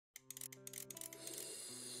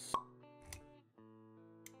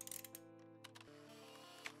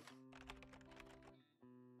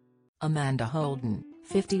Amanda Holden,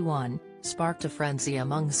 51, sparked a frenzy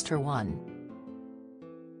amongst her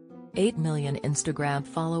 1.8 million Instagram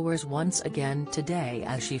followers once again today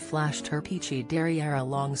as she flashed her peachy derriere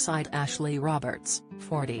alongside Ashley Roberts,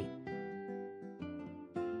 40.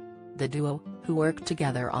 The duo, who worked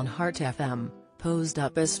together on Heart FM, posed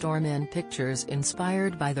up as storm in pictures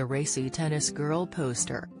inspired by the racy tennis girl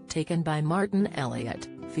poster, taken by Martin Elliott,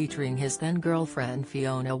 featuring his then-girlfriend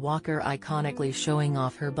Fiona Walker iconically showing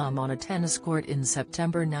off her bum on a tennis court in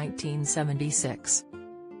September 1976.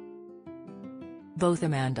 Both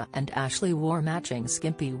Amanda and Ashley wore matching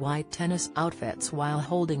skimpy white tennis outfits while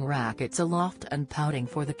holding rackets aloft and pouting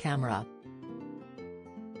for the camera.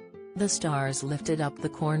 The stars lifted up the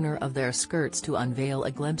corner of their skirts to unveil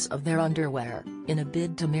a glimpse of their underwear, in a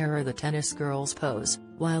bid to mirror the tennis girl's pose,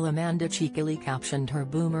 while Amanda cheekily captioned her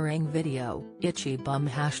boomerang video, "Itchy Bum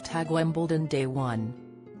 #Wimbledon Day 1."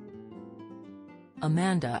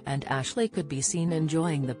 Amanda and Ashley could be seen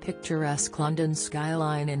enjoying the picturesque London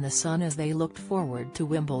skyline in the sun as they looked forward to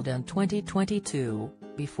Wimbledon 2022,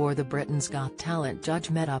 before the Britain's Got Talent judge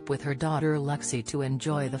met up with her daughter Lexi to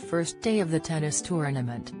enjoy the first day of the tennis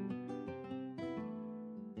tournament.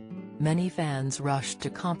 Many fans rushed to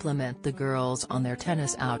compliment the girls on their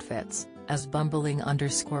tennis outfits, as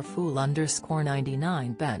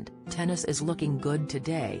bumbling_fool_99 bent, "Tennis is looking good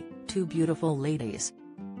today, two beautiful ladies."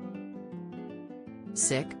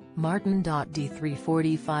 Sick,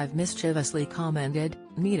 Martin.D345 mischievously commented,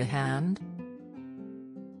 "Need a hand?"